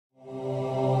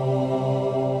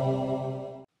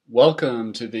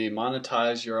Welcome to the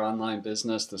Monetize Your Online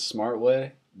Business the Smart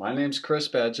Way. My name's Chris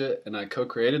Badgett and I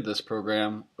co-created this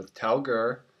program with Tal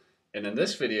Gur. And in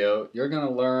this video, you're going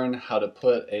to learn how to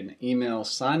put an email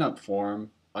sign-up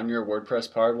form on your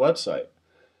WordPress powered website.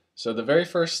 So the very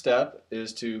first step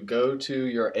is to go to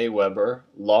your Aweber,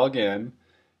 log in,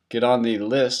 get on the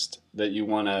list that you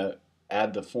want to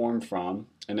add the form from.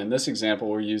 And in this example,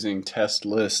 we're using test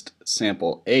list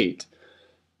sample 8.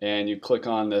 And you click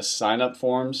on this sign up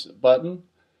forms button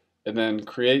and then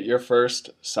create your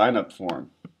first sign up form.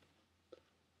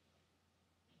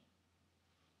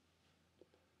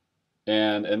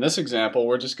 And in this example,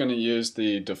 we're just going to use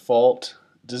the default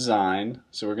design.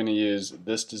 So we're going to use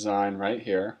this design right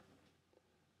here.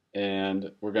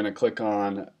 And we're going to click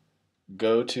on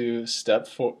go to step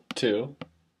 2.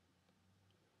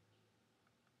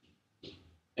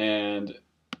 And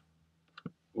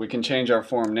we can change our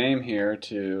form name here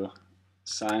to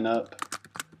sign up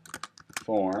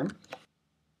form.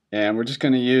 And we're just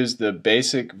going to use the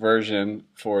basic version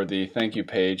for the thank you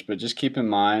page, but just keep in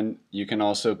mind you can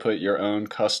also put your own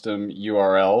custom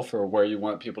URL for where you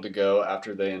want people to go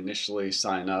after they initially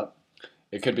sign up.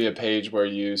 It could be a page where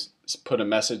you put a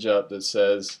message up that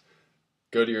says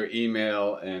go to your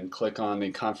email and click on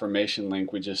the confirmation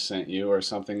link we just sent you or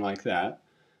something like that.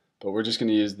 But we're just going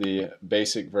to use the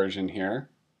basic version here.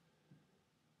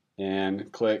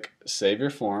 And click Save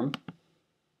Your Form.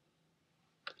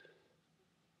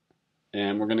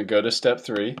 And we're going to go to step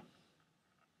 3.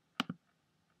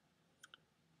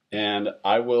 And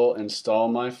I will install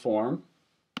my form.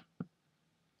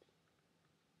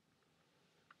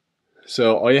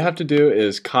 So all you have to do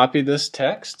is copy this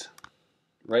text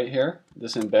right here,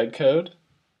 this embed code,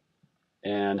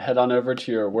 and head on over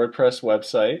to your WordPress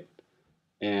website.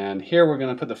 And here we're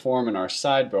going to put the form in our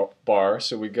sidebar,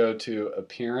 so we go to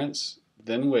Appearance,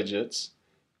 then Widgets,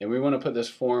 and we want to put this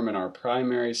form in our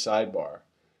primary sidebar.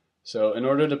 So in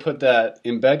order to put that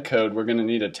embed code, we're going to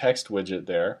need a text widget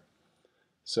there.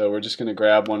 So we're just going to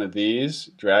grab one of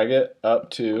these, drag it up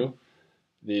to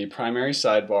the primary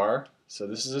sidebar. So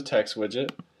this is a text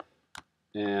widget,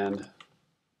 and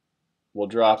we'll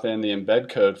drop in the embed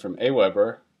code from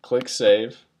Aweber, click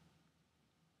Save.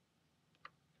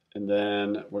 And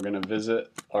then we're going to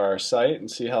visit our site and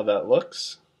see how that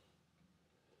looks.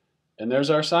 And there's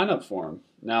our sign-up form.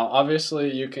 Now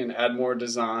obviously you can add more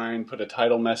design, put a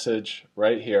title message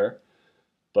right here,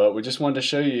 but we just wanted to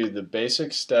show you the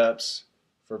basic steps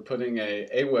for putting a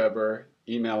Aweber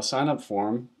email sign-up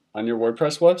form on your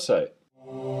WordPress website.